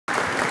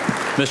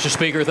Mr.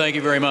 Speaker, thank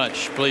you very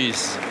much.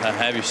 Please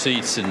have your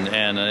seats,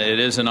 and it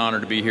is an honor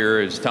to be here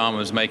as Tom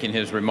was making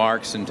his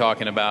remarks and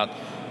talking about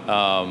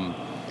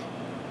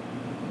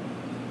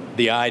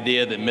the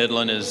idea that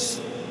Midland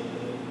is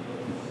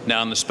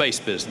now in the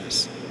space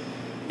business.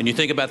 And you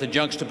think about the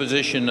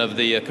juxtaposition of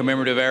the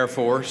commemorative Air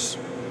Force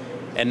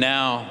and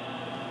now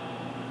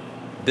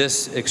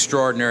this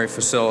extraordinary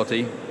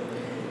facility,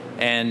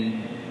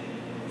 and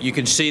you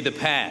can see the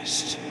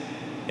past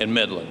in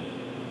Midland,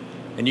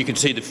 and you can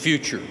see the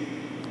future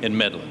in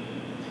Midland.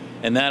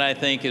 And that, I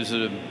think, is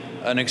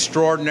an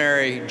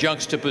extraordinary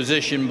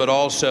juxtaposition, but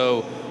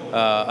also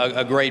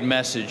a great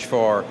message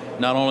for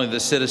not only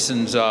the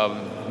citizens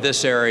of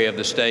this area of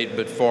the state,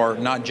 but for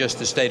not just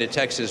the state of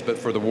Texas, but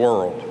for the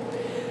world.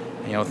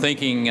 You know,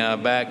 thinking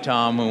back,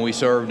 Tom, when we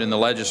served in the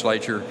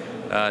legislature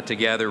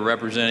together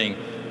representing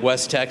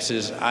West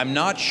Texas, I'm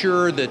not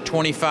sure that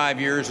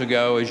 25 years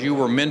ago, as you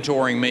were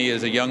mentoring me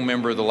as a young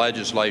member of the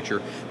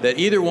legislature, that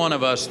either one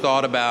of us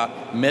thought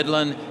about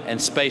Midland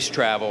and space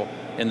travel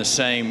in the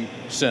same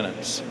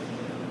sentence.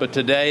 But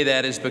today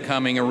that is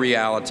becoming a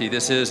reality.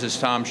 This is, as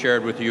Tom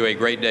shared with you, a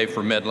great day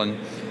for Midland,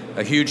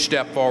 a huge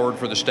step forward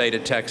for the state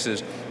of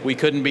Texas. We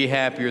couldn't be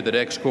happier that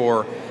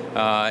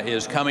XCOR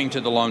is coming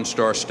to the Lone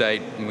Star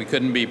State, and we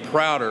couldn't be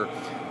prouder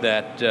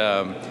that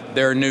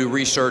their new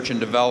Research and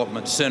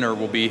Development Center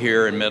will be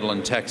here in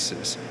Midland,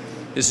 Texas.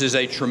 This is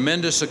a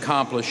tremendous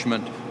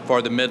accomplishment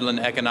for the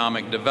Midland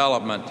economic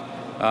development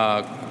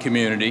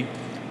community.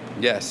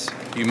 Yes,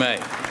 you may.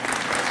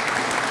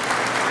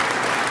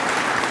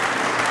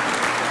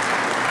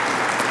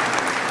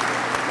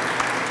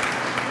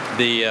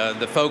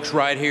 The folks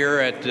right here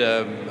at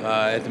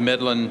the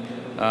Midland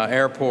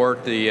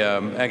Airport, the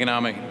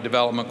Economic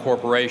Development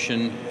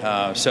Corporation,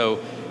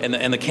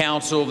 and the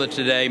council that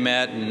today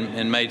met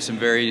and made some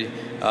very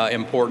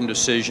important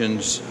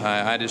decisions.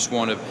 I just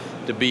want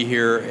to be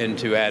here and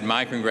to add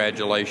my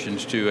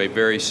congratulations to a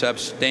very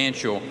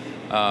substantial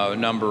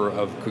number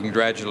of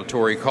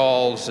congratulatory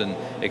calls and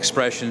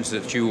expressions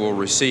that you will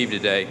receive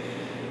today.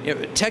 You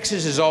know,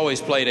 Texas has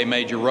always played a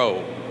major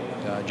role,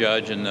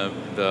 Judge, in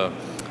the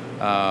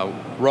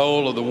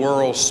role of the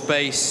world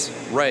space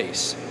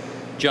race.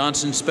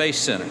 Johnson Space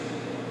Center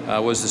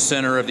was the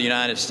center of the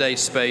United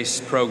States space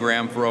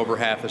program for over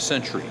half a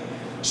century,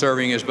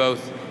 serving as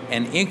both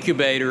an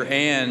incubator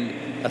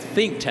and a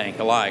think tank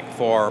alike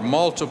for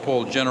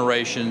multiple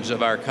generations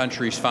of our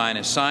country's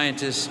finest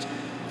scientists,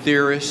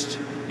 theorists,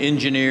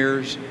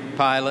 engineers,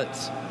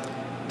 pilots.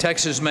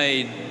 Texas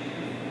made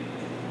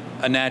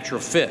a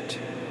natural fit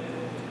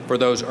for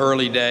those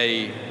early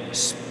day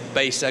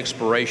space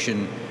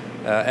exploration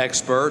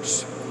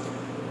experts.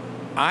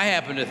 I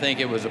happen to think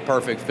it was a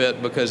perfect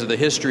fit because of the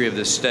history of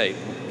this state.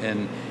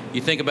 And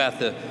you think about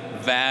the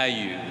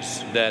values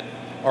that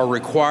are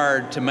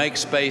required to make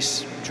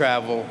space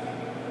travel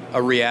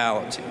a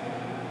reality: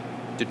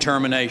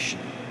 determination,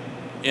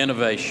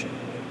 innovation,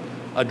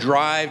 a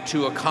drive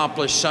to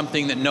accomplish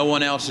something that no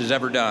one else has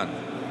ever done.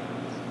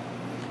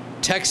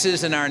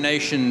 Texas and our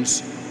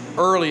nation's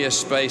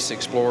earliest space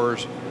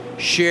explorers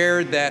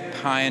shared that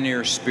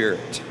pioneer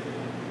spirit,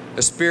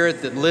 a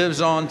spirit that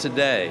lives on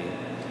today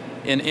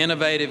in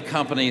innovative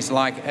companies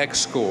like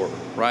XCOR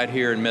right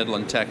here in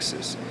Midland,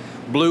 Texas,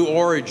 Blue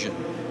Origin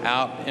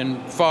out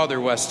in farther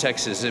West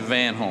Texas at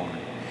Van Horn,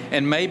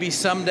 and maybe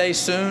someday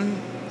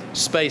soon,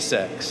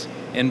 SpaceX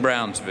in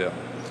Brownsville.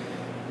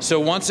 So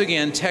once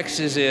again,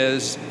 Texas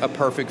is a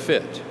perfect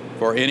fit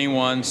for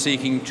anyone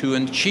seeking to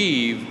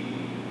achieve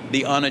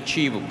the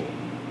unachievable.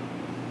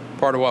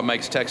 Part of what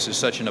makes Texas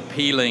such an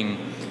appealing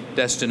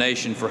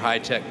destination for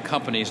high-tech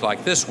companies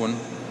like this one,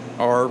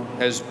 or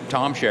as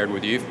Tom shared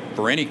with you,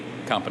 for any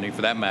company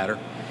for that matter,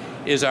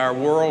 is our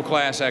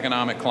world-class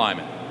economic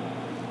climate.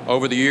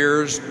 Over the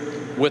years,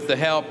 with the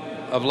help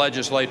of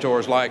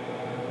legislators like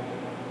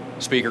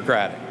Speaker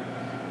Craddock,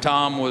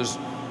 Tom was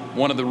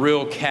one of the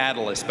real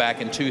catalysts back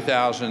in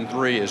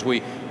 2003 as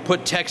we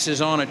put Texas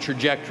on a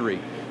trajectory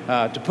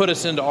to put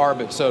us into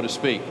orbit, so to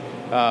speak,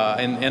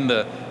 in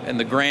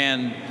the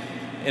grand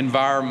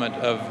environment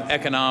of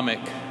economic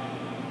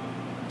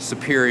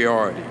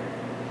superiority.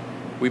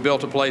 We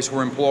built a place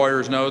where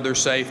employers know they're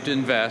safe to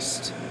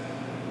invest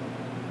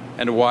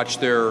and to watch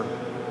their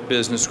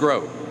business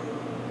grow.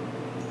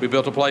 We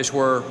built a place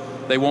where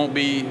they won't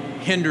be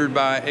hindered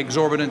by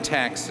exorbitant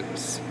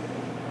taxes,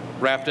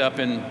 wrapped up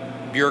in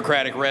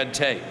bureaucratic red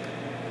tape,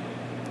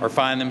 or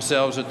find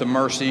themselves at the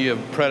mercy of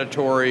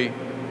predatory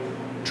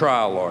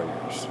trial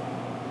lawyers.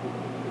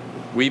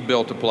 We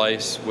built a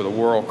place with a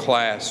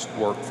world-class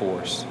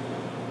workforce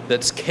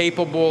that's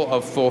capable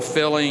of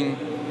fulfilling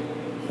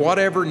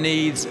whatever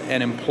needs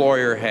an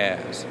employer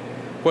has,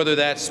 whether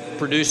that's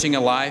producing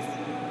a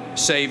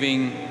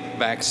life-saving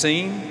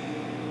vaccine,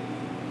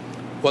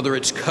 whether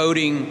it's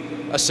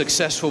coding a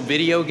successful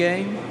video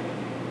game,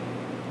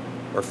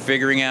 or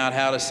figuring out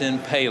how to send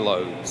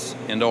payloads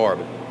into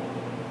orbit.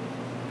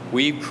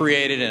 We've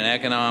created an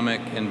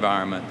economic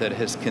environment that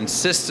has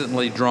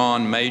consistently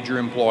drawn major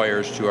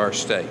employers to our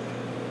state.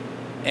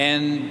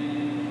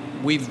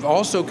 And we've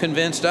also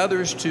convinced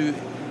others to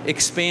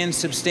expand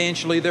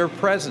substantially their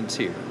presence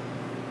here.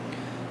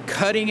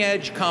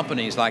 Cutting-edge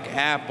companies like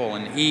Apple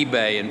and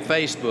eBay and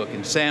Facebook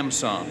and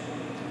Samsung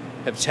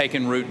have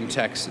taken root in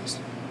Texas.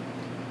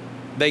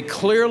 They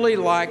clearly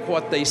like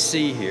what they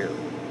see here.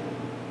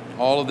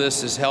 All of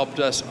this has helped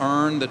us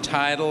earn the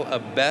title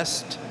of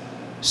Best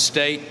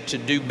State to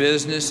Do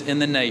Business in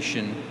the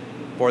Nation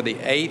for the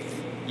 8th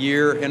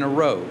year in a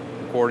row,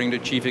 according to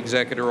Chief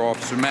Executive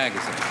Officer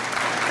magazine.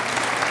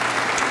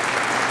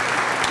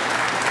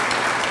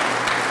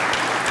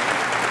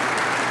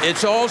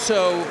 It's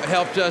also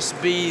helped us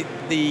be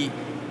the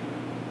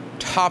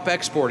top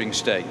exporting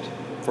state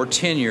for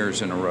 10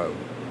 years in a row.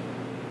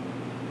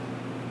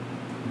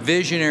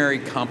 Visionary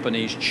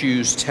companies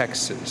choose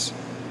Texas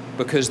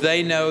because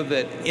they know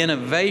that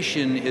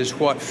innovation is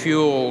what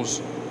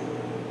fuels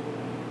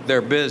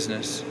their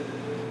business,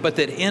 but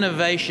that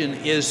innovation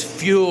is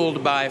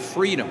fueled by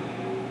freedom.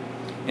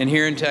 And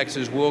here in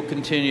Texas, we'll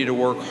continue to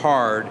work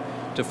hard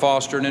to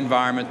foster an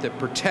environment that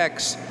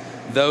protects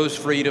those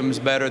freedoms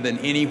better than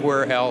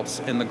anywhere else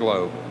in the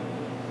globe.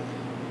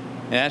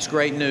 And that's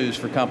great news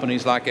for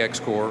companies like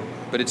XCOR,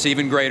 but it's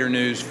even greater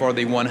news for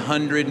the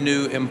 100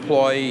 new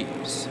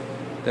employees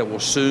that will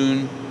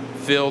soon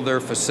fill their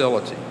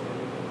facility.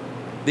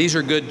 These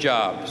are good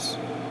jobs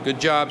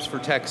for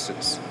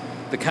Texas,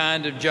 the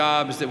kind of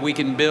jobs that we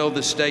can build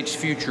the state's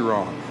future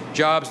on,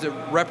 jobs that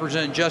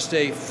represent just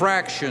a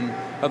fraction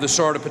of the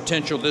sort of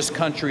potential this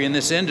country and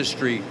this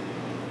industry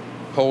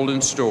hold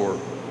in store.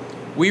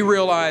 We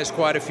realized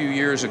quite a few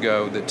years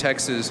ago that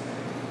Texas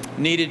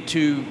needed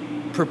to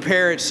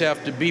prepare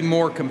itself to be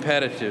more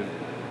competitive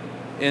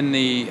in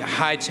the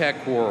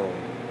high-tech world,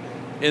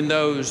 in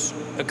those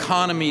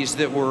economies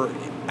that were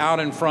out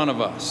in front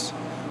of us.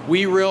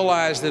 We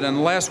realized that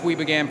unless we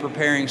began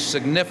preparing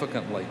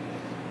significantly,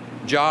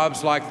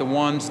 jobs like the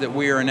ones that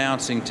we are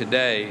announcing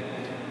today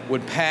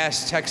would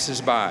pass Texas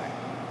by.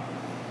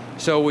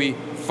 So we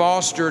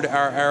fostered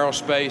our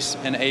aerospace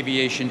and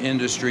aviation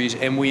industries,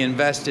 and we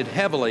invested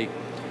heavily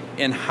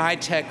in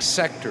high-tech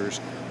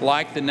sectors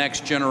like the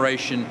next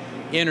generation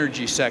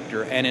energy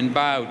sector and in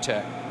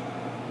biotech.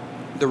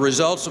 The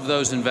results of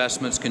those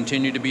investments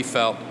continue to be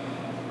felt,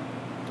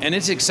 and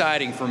it's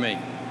exciting for me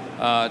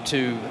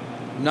to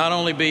not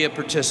only be a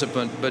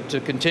participant, but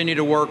to continue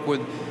to work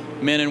with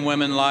men and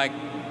women like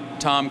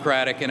Tom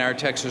Craddock in our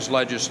Texas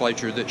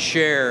legislature that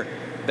share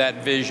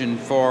that vision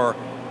for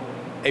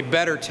a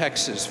better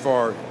Texas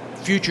for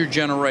future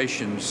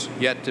generations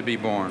yet to be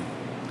born.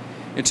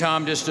 And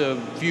Tom, just a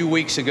few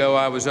weeks ago,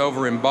 I was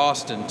over in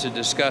Boston to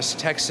discuss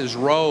Texas'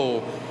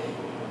 role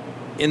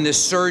in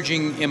this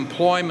surging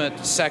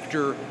employment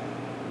sector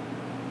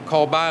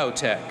called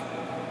biotech.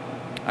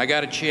 I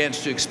got a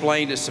chance to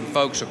explain to some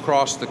folks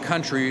across the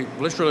country,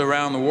 literally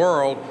around the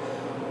world,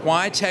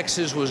 why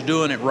Texas was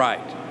doing it right.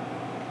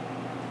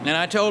 And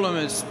I told them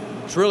it's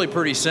really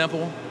pretty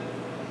simple.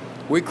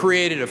 We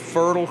created a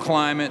fertile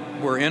climate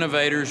where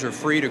innovators are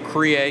free to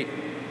create,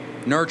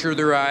 nurture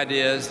their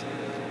ideas,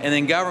 and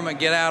then government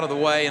get out of the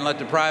way and let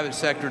the private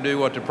sector do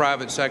what the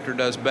private sector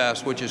does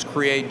best, which is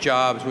create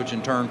jobs, which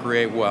in turn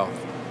create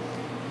wealth.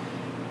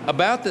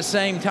 About the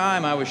same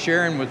time, I was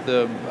sharing with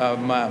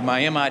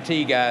my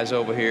MIT guys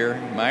over here,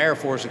 my Air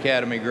Force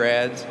Academy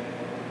grads,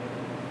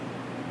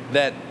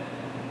 that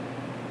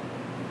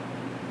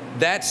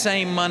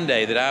same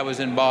Monday that I was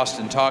in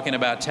Boston talking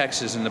about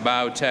Texas and the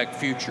biotech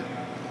future,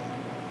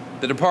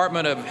 the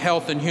Department of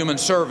Health and Human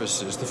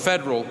Services, the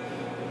federal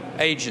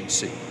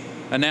agency,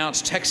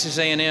 announced Texas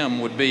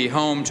A&M would be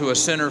home to a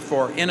Center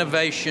for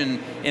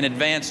Innovation in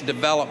Advanced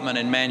Development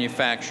and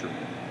Manufacturing.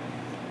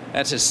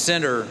 That's a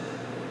center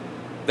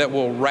that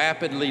will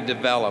rapidly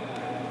develop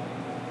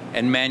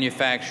and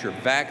manufacture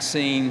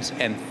vaccines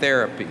and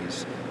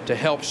therapies to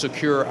help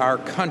secure our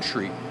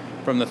country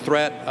from the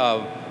threat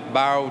of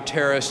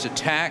bioterrorist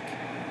attack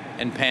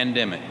and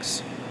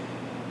pandemics.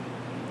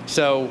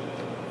 So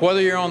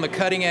whether you're on the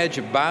cutting edge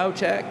of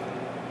biotech,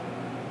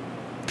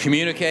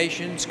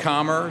 communications,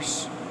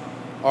 commerce,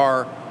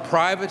 or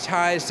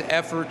privatized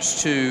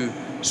efforts to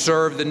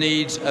serve the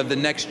needs of the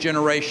next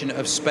generation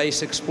of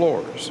space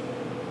explorers,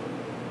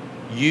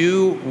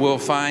 you will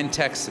find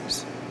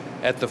Texas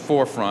at the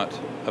forefront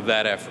of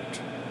that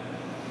effort.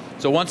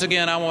 So once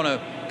again, I want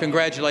to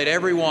congratulate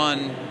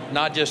everyone,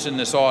 not just in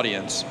this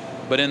audience,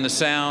 but in the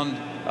sound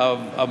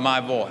of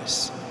my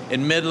voice,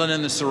 in Midland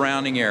and the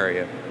surrounding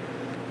area,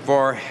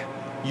 for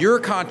your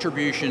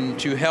contribution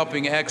to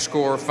helping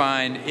XCOR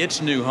find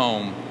its new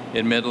home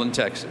in Midland,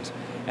 Texas.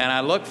 And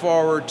I look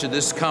forward to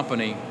this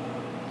company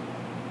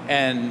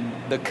and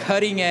the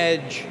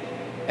cutting-edge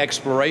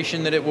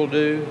exploration that it will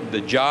do, the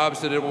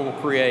jobs that it will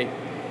create,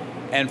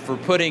 and for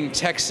putting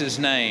Texas'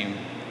 name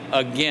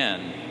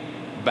again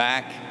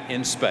back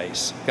in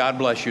space. God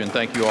bless you, and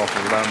thank you all for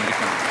allowing me to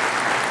come.